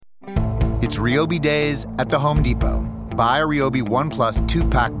It's Ryobi Days at the Home Depot. Buy a Ryobi One Plus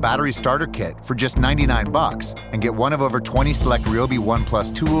 2-pack battery starter kit for just $99 and get one of over 20 select Ryobi One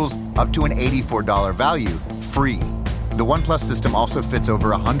Plus tools up to an $84 value free. The One Plus system also fits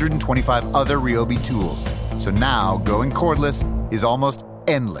over 125 other Ryobi tools. So now going cordless is almost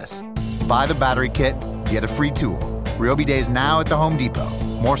endless. Buy the battery kit, get a free tool. Ryobi Days now at the Home Depot.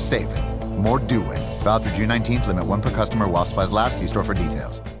 More saving, more doing. Valid through June 19th. Limit 1 per customer while supplies last. See store for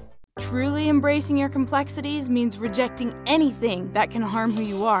details. Truly embracing your complexities means rejecting anything that can harm who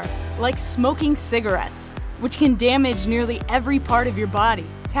you are, like smoking cigarettes, which can damage nearly every part of your body.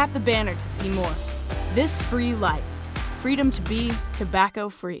 Tap the banner to see more. This free life. Freedom to be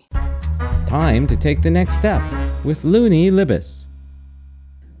tobacco-free. Time to take the next step with Looney Libis.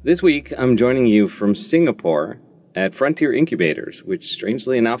 This week, I'm joining you from Singapore at Frontier Incubators, which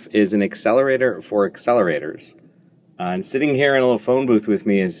strangely enough is an accelerator for accelerators. And sitting here in a little phone booth with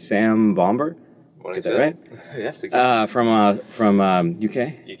me is Sam Baumber. Is that right? Yes, exactly. From UK?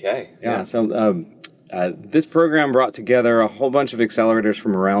 UK. Yeah. So this program brought together a whole bunch of accelerators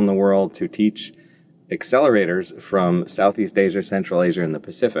from around the world to teach accelerators from Southeast Asia, Central Asia, and the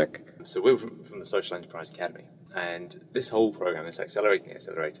Pacific. So we're from the Social Enterprise Academy. And this whole program, this Accelerating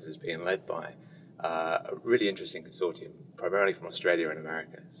Accelerators, is being led by a really interesting consortium, primarily from Australia and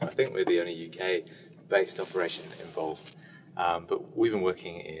America. So I think we're the only UK-based operation involved. But we've been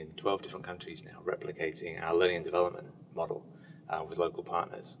working in 12 different countries now, replicating our learning and development model with local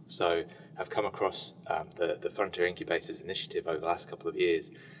partners. So I've come across the Frontier Incubators initiative over the last couple of years.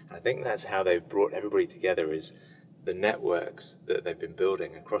 And I think that's how they've brought everybody together, is the networks that they've been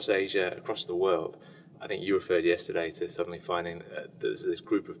building across Asia, across the world. I think you referred yesterday to suddenly finding there's this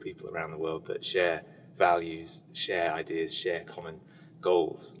group of people around the world that share values, share ideas, share common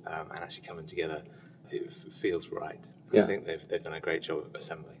goals, and actually coming together. It feels right. Yeah. I think they've done a great job of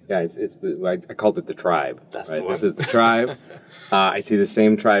assembling. Yeah, I called it the tribe. That's right? the one. This is the tribe. I see the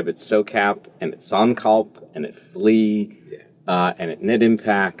same tribe at SOCAP, and at Sunculp, and at Flea, and at Net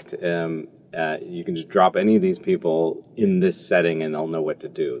Impact. You can just drop any of these people in this setting, and they'll know what to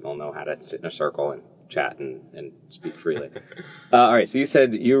do. They'll know how to sit in a circle and chat and speak freely. All right, so you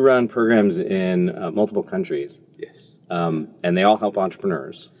said you run programs in multiple countries. Yes. And they all help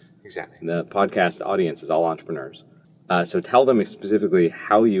entrepreneurs. Exactly. The podcast audience is all entrepreneurs. So tell them specifically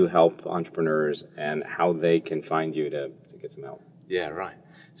how you help entrepreneurs and how they can find you to get some help. Yeah, right.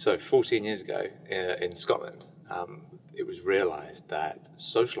 So 14 years ago in Scotland, it was realized that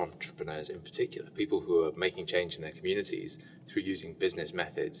social entrepreneurs in particular, people who are making change in their communities through using business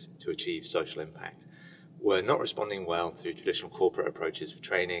methods to achieve social impact, were not responding well to traditional corporate approaches for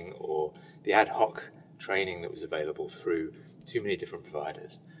training or the ad hoc training that was available through too many different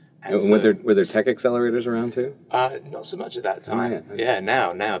providers. And so, were there tech accelerators around too? Not so much at that time. Oh, yeah.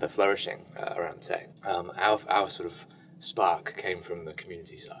 Now they're flourishing around tech. Our sort of spark came from the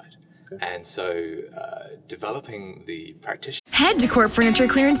community side. And so developing the practitioner. Head to Court Furniture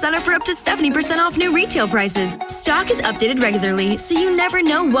Clearance Center for up to 70% off new retail prices. Stock is updated regularly, so you never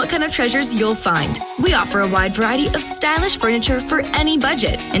know what kind of treasures you'll find. We offer a wide variety of stylish furniture for any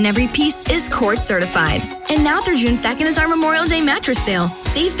budget, and every piece is Court certified. And now through June 2nd is our Memorial Day mattress sale.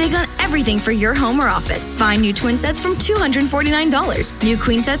 Save big on everything for your home or office. Find new twin sets from $249, new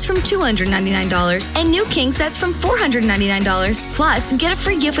queen sets from $299, and new king sets from $499. Plus, get a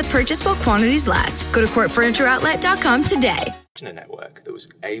free gift with purchase while quantities last. Go to courtfurnitureoutlet.com today. Network that was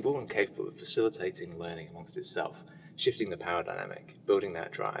able and capable of facilitating learning amongst itself, shifting the power dynamic, building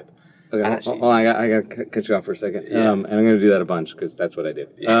that tribe. Okay, I got to cut you off for a second. Yeah. And I'm going to do that a bunch because that's what I do.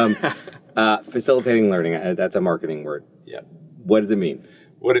 Yeah. Facilitating learning, that's a marketing word. Yeah. What does it mean?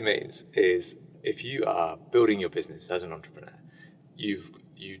 What it means is if you are building your business as an entrepreneur, you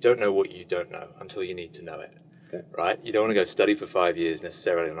don't know what you don't know until you need to know it. Okay. Right? You don't want to go study for 5 years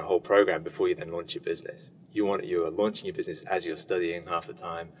necessarily on a whole program before you then launch your business. You are launching your business as you're studying half the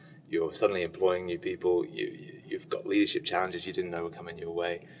time. You're suddenly employing new people. You've got leadership challenges you didn't know were coming your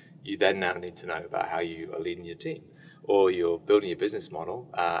way. You then now need to know about how you are leading your team. Or you're building your business model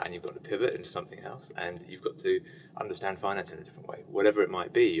and you've got to pivot into something else, and you've got to understand finance in a different way. Whatever it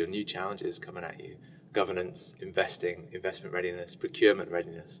might be, your new challenges coming at you, governance, investing, investment readiness, procurement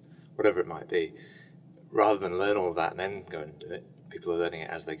readiness, whatever it might be. Rather than learn all of that and then go and do it, people are learning it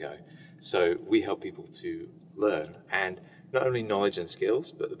as they go. So we help people to learn, and not only knowledge and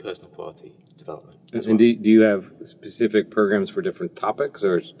skills, but the personal quality development. And do you have specific programs for different topics,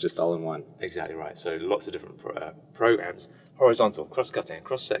 or it's just all in one? Exactly right. So lots of different programs, horizontal, cross-cutting,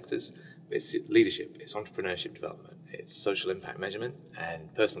 across sectors. It's leadership, it's entrepreneurship development, it's social impact measurement,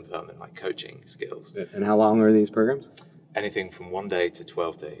 and personal development like coaching skills. And how long are these programs? anything from 1 day to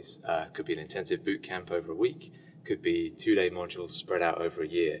 12 days. Could be an intensive boot camp over a week, could be 2-day modules spread out over a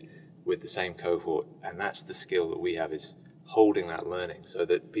year with the same cohort. And that's the skill that we have, is holding that learning so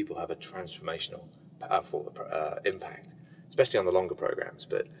that people have a transformational, powerful impact, especially on the longer programs,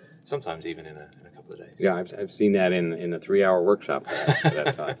 but sometimes even in a couple of days. Yeah, I've seen that in a 3-hour workshop at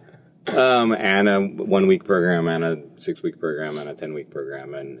that time. And a 1-week program, and a 6-week program, and a 10-week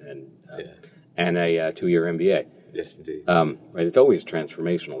program, and a 2-year MBA. Yes, indeed. Right, it's always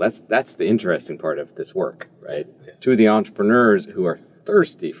transformational. That's the interesting part of this work, right? Yeah. To the entrepreneurs who are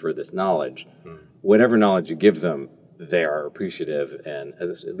thirsty for this knowledge, whatever knowledge you give them, they are appreciative, and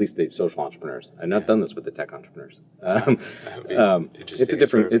at least the social entrepreneurs. I've not done this with the tech entrepreneurs. It's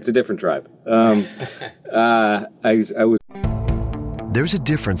a different tribe. I was. There's a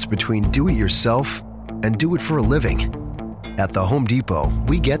difference between do it yourself and do it for a living. At the Home Depot,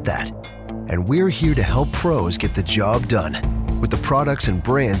 we get that, and we're here to help pros get the job done with the products and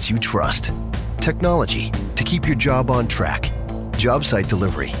brands you trust. Technology to keep your job on track, job site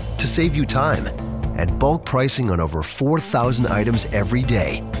delivery to save you time, and bulk pricing on over 4,000 items every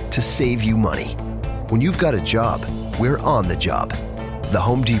day to save you money. When you've got a job, we're on the job. The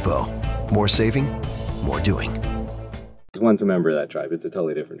Home Depot. More saving, more doing. One's a member of that tribe. It's a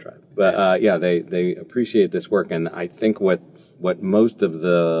totally different tribe. But they appreciate this work, and I think what most of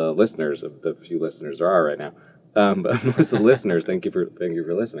the listeners, of the few listeners there are right now, but most of the listeners, thank you for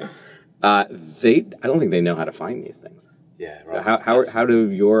listening. I don't think they know how to find these things. Yeah, right. So how do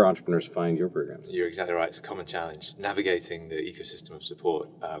your entrepreneurs find your programs? You're exactly right. It's a common challenge. Navigating the ecosystem of support,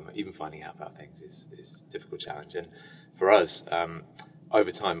 even finding out about things is a difficult challenge. And for us, over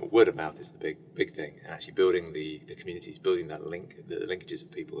time, word of mouth is the big thing. And actually building the communities, building that the linkages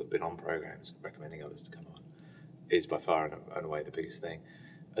of people that have been on programs, recommending others to come on, is by far and away the biggest thing.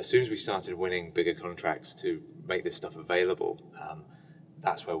 As soon as we started winning bigger contracts to make this stuff available,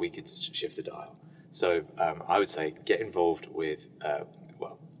 that's where we could shift the dial. So I would say get involved with,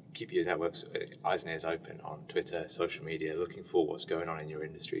 keep your networks, eyes and ears open on Twitter, social media, looking for what's going on in your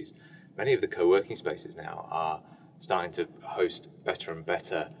industries. Many of the co-working spaces now are starting to host better and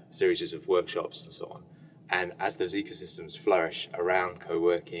better series of workshops and so on. And as those ecosystems flourish around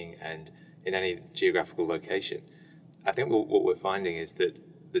co-working and in any geographical location, I think what we're finding is that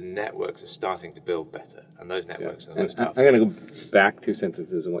the networks are starting to build better, and those networks are the most powerful. I'm going to go back 2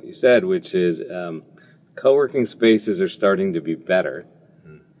 sentences on what you said, which is co-working spaces are starting to be better,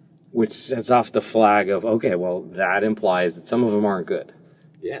 which sets off the flag of, okay, well, that implies that some of them aren't good.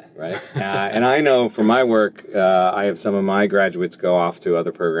 Yeah. Right? And I know from my work, I have some of my graduates go off to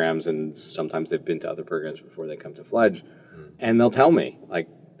other programs, and sometimes they've been to other programs before they come to Fledge, and they'll tell me, like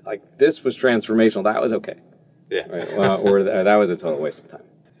this was transformational, that was okay. Yeah. Right? Or that was a total waste of time.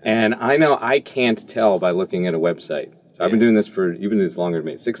 And I know I can't tell by looking at a website. So I've been doing this you've been doing this longer than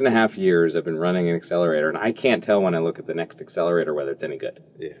me. 6.5 years I've been running an accelerator, and I can't tell when I look at the next accelerator whether it's any good.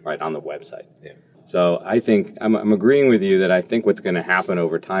 Yeah. Right, on the website. Yeah. So I think, I'm agreeing with you that I think what's going to happen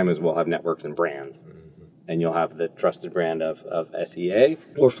over time is we'll have networks and brands. Mm-hmm. And you'll have the trusted brand of SEA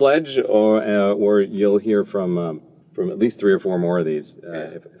or Fledge, or you'll hear from at least 3 or 4 more of these,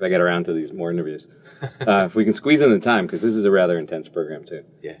 if I get around to these more interviews. If we can squeeze in the time, because this is a rather intense program too.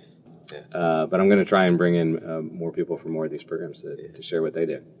 Yes. Yeah. But I'm going to try and bring in more people from more of these programs to share what they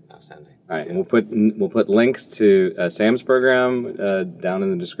do. Outstanding. All right, and we'll put links to Sam's program down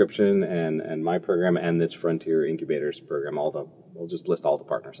in the description, and my program, and this Frontier Incubators program. We'll just list all the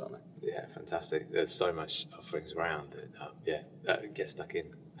partners on there. Yeah, fantastic. There's so much offerings around. Get stuck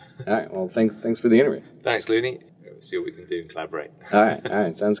in. All right. Well, thanks for the interview. Thanks, Looney. We'll see what we can do and collaborate. All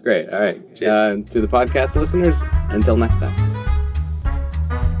right. Sounds great. All right. Cheers. To the podcast listeners, until next time.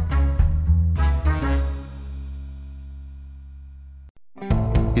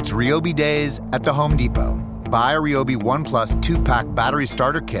 It's Ryobi Days at the Home Depot. Buy a Ryobi One Plus 2-pack battery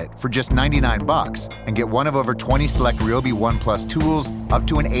starter kit for just $99 and get one of over 20 select Ryobi One Plus tools up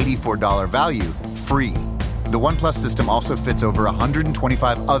to an $84 value free. The One Plus system also fits over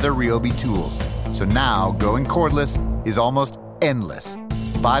 125 other Ryobi tools. So now, going cordless is almost endless.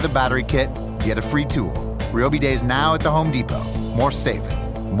 Buy the battery kit, get a free tool. Ryobi Days now at the Home Depot. More saving,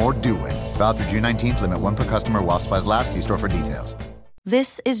 more doing. Valid through June 19th. Limit 1 per customer while supplies last. See store for details.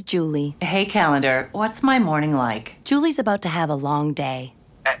 This is Julie. Hey, calendar. What's my morning like? Julie's about to have a long day.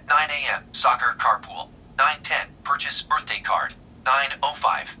 At 9 a.m., soccer carpool. 9:10, purchase birthday card.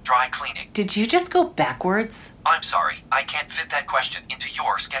 9:05, dry cleaning. Did you just go backwards? I'm sorry, I can't fit that question into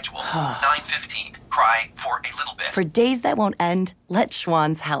your schedule. 9:15, cry for a little bit. For days that won't end, let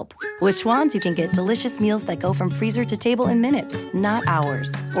Schwann's help. With Schwann's, you can get delicious meals that go from freezer to table in minutes, not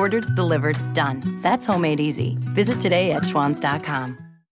hours. Ordered, delivered, done. That's homemade easy. Visit today at schwanns.com.